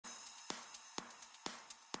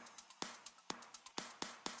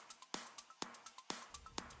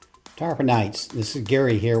Tarponites, this is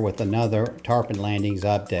Gary here with another Tarpon Landings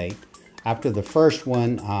update. After the first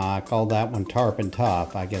one, I called that one Tarpon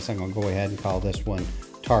Tough. I guess I'm going to go ahead and call this one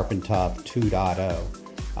Tarpon Tough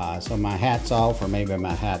 2.0. So my hat's off, or maybe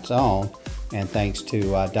my hat's on, and thanks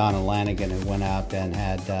to Donna Lanigan, who went out and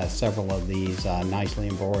had several of these nicely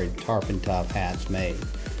embroidered Tarpon Tough hats made.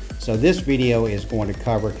 So this video is going to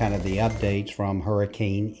cover kind of the updates from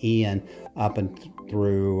Hurricane Ian up and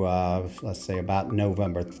through, let's say, about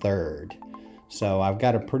November 3rd. So I've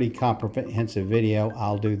got a pretty comprehensive video.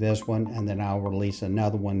 I'll do this one, and then I'll release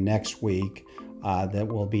another one next week that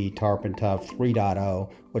will be Tarpon Tough 3.0,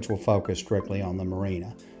 which will focus strictly on the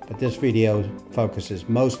marina. But this video focuses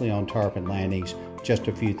mostly on Tarpon Landings, just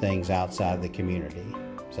a few things outside the community.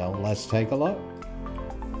 So let's take a look.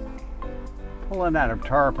 Pulling out of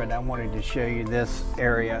Tarpon, I wanted to show you this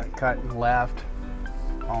area cut and left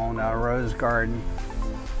on Rose Garden.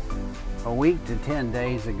 A week to 10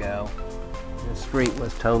 days ago, the street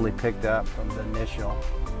was totally picked up from the initial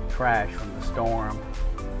trash from the storm.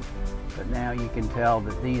 But now you can tell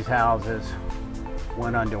that these houses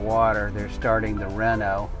went underwater. They're starting the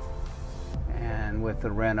reno, and with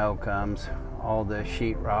the reno comes all the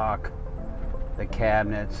sheetrock, the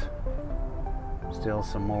cabinets, still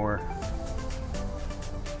some more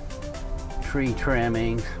tree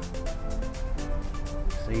trimmings,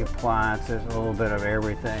 see appliances, a little bit of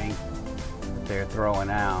everything that they're throwing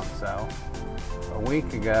out. So a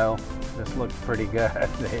week ago, this looked pretty good.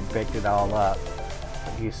 They had picked it all up.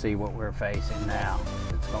 But you see what we're facing now.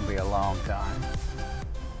 It's going to be a long time.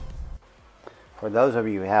 For those of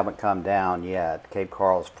you who haven't come down yet, Cape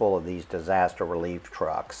Coral's full of these disaster relief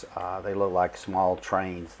trucks. They look like small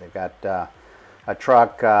trains. They've got a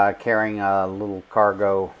truck carrying a little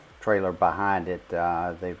cargo trailer behind it.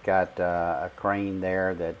 They've got a crane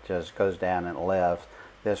there that just goes down and lifts.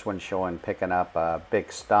 This one's showing picking up a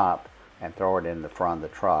big stump and throw it in the front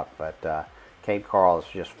of the truck. But Cape Coral is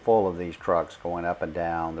just full of these trucks going up and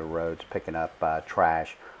down the roads, picking up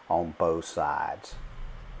trash on both sides.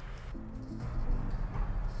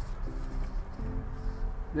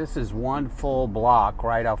 This is one full block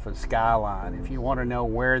right off of Skyline. If you want to know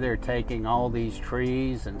where they're taking all these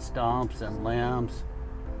trees and stumps and limbs,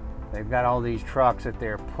 they've got all these trucks that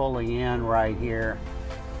they're pulling in right here.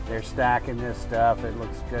 They're stacking this stuff. It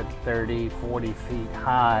looks good, 30, 40 feet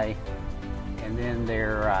high. And then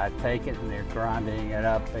they're taking and they're grinding it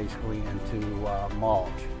up basically into mulch.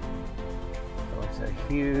 So it's a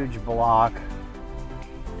huge block.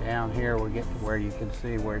 Down here we get to where you can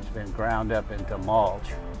see where it's been ground up into mulch.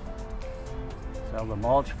 So the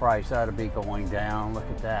mulch price ought to be going down. Look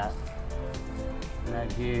at that. Isn't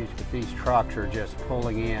that huge? But these trucks are just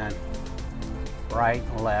pulling in right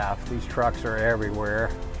and left. These trucks are everywhere.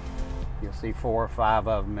 You'll see 4 or 5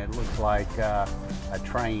 of them. It looks like a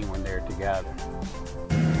train when they're together.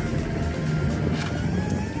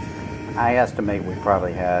 I estimate we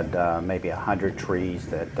probably had maybe 100 trees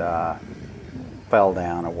that fell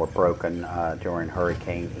down or were broken during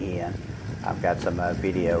Hurricane Ian. I've got some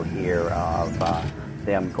video here of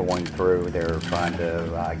them going through. They're trying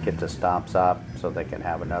to get the stumps up so they can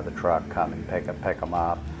have another truck come and pick them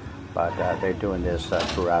up. But they're doing this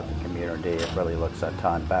throughout the community. It really looks a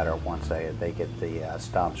ton better once they get the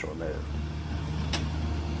stumps removed.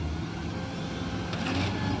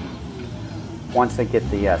 Once they get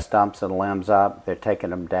the stumps and limbs up, they're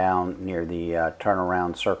taking them down near the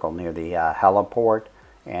turnaround circle near the heliport,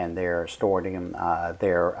 and they're storing them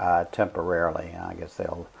there temporarily. I guess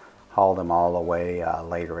they'll haul them all away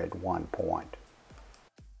later at one point.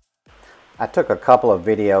 I took a couple of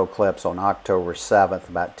video clips on October 7th,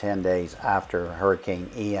 about 10 days after Hurricane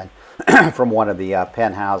Ian, from one of the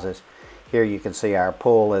penthouses. Here you can see our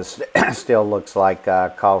pool is still looks like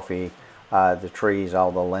coffee. The trees,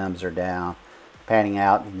 all the limbs are down. Panning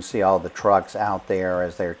out, you can see all the trucks out there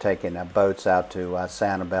as they're taking boats out to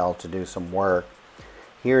Sanibel to do some work.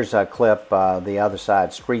 Here's a clip, the other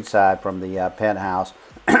side, street side from the penthouse,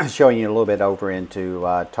 showing you a little bit over into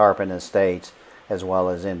Tarpon Estates, as well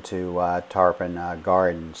as into Tarpon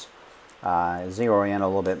Gardens. Zero in a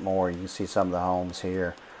little bit more, you can see some of the homes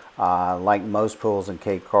here. Like most pools in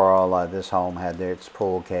Cape Coral, this home had its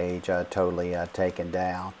pool cage totally taken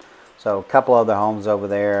down. So a couple other homes over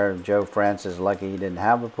there. Joe Frantz is lucky he didn't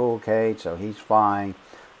have a pool cage, so he's fine.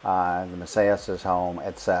 The Messias' home,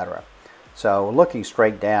 etc. So looking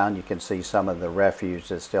straight down, you can see some of the refuse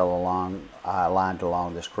that's still lined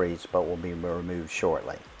along the streets, but will be removed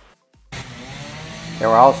shortly. There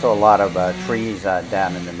were also a lot of trees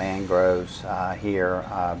down in the mangroves here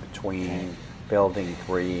between Building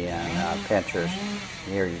 3 and Pinchers.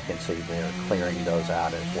 Here you can see they're clearing those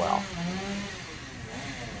out as well.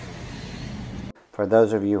 For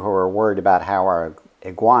those of you who are worried about how our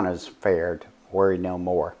iguanas fared, worry no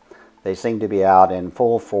more. They seem to be out in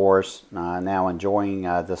full force, now enjoying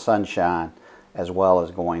the sunshine, as well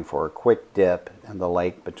as going for a quick dip in the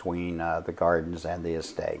lake between the gardens and the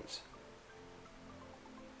estates.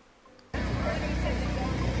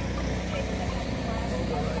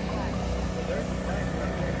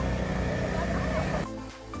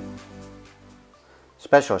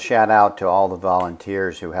 Special shout out to all the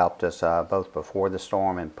volunteers who helped us both before the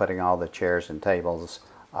storm and putting all the chairs and tables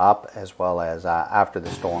up, as well as after the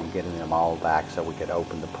storm getting them all back so we could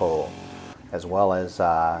open the pool, as well as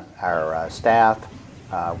our staff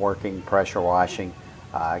working pressure washing.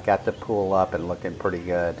 Got the pool up and looking pretty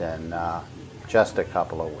good in just a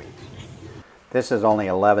couple of weeks. This is only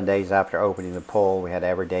 11 days after opening the pool. We had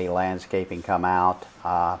everyday landscaping come out.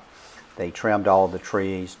 They trimmed all the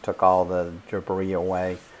trees, took all the debris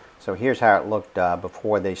away. So here's how it looked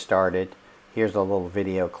before they started. Here's a little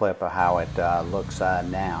video clip of how it looks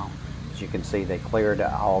now. As you can see, they cleared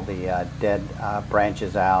all the dead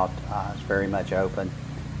branches out. It's very much open.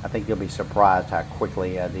 I think you'll be surprised how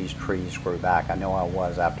quickly these trees grew back. I know I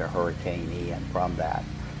was after Hurricane Ian from that.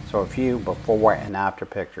 So a few before and after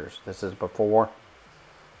pictures. This is before,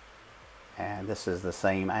 and this is the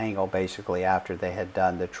same angle basically after they had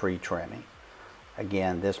done the tree trimming.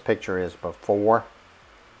 Again, this picture is before,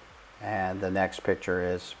 and the next picture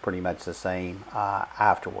is pretty much the same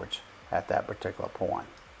afterwards at that particular point.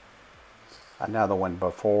 Another one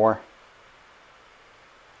before,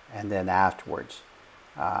 and then afterwards.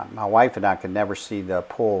 My wife and I could never see the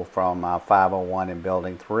pool from 501 in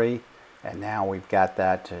Building 3, and now we've got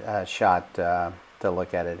that shot to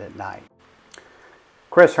look at it at night.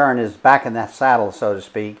 Chris Hearn is back in that saddle, so to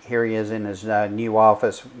speak. Here he is in his new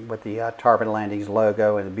office with the Tarpon Landings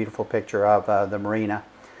logo and a beautiful picture of the marina.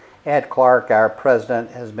 Ed Clark, our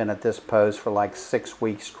president, has been at this post for like 6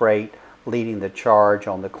 weeks straight, leading the charge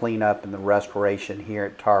on the cleanup and the restoration here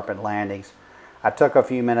at Tarpon Landings. I took a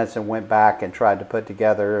few minutes and went back and tried to put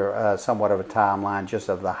together somewhat of a timeline just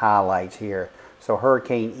of the highlights here. So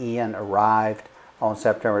Hurricane Ian arrived on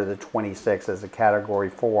September the 26th as a Category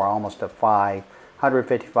 4, almost a 5.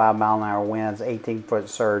 155 mile an hour winds, 18-foot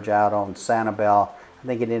surge out on Sanibel. I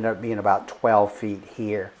think it ended up being about 12 feet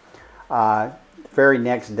here. The very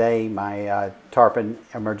next day, my Tarpon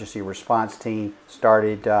emergency response team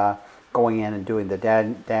started going in and doing the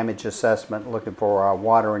damage assessment, looking for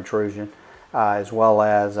water intrusion, as well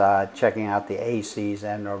as checking out the ACs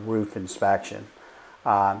and a roof inspection.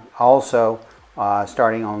 Also,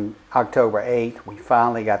 starting on October 8th, we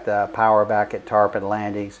finally got the power back at Tarpon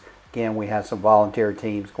Landings. Again, we had some volunteer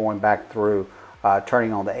teams going back through,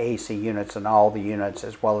 turning on the AC units and all the units,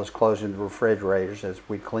 as well as closing the refrigerators as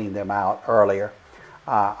we cleaned them out earlier.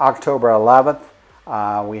 October 11th,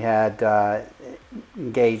 we had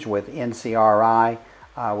engaged with NCRI,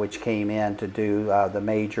 which came in to do the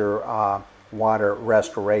major water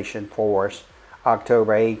restoration for us.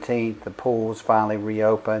 October 18th, the pools finally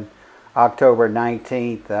reopened. October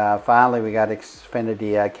 19th, finally we got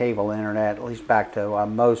Xfinity cable internet, at least back to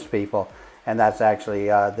most people, and that's actually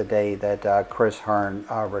the day that Chris Hearn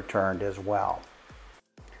returned as well.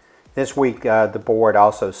 This week the board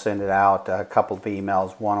also sent out a couple of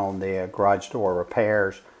emails, one on the garage door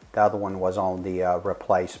repairs, the other one was on the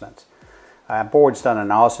replacements. Board's done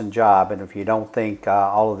an awesome job, and if you don't think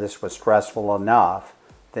all of this was stressful enough,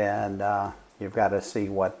 then you've got to see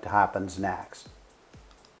what happens next.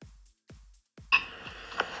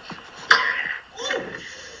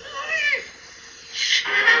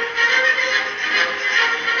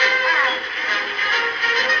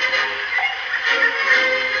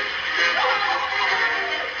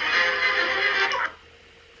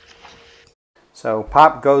 So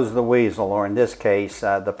pop goes the weasel, or in this case,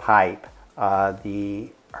 the pipe. The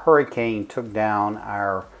hurricane took down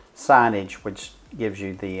our signage, which gives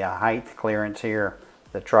you the height clearance here.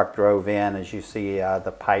 The truck drove in, as you see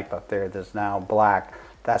the pipe up there that's now black.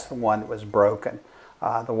 That's the one that was broken.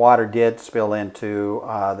 The water did spill into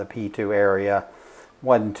the P2 area.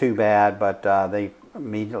 Wasn't too bad, but they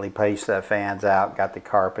immediately placed the fans out, got the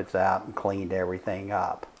carpets out, and cleaned everything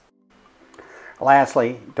up.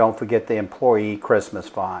 Lastly, don't forget the employee Christmas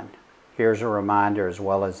fund. Here's a reminder, as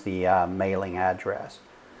well as the mailing address.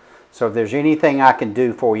 So if there's anything I can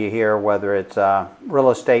do for you here, whether it's real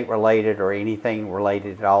estate related or anything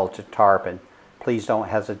related at all to Tarpon, please don't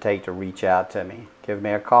hesitate to reach out to me. Give me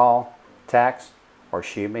a call, text, or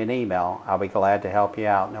shoot me an email. I'll be glad to help you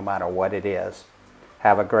out no matter what it is.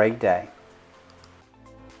 Have a great day.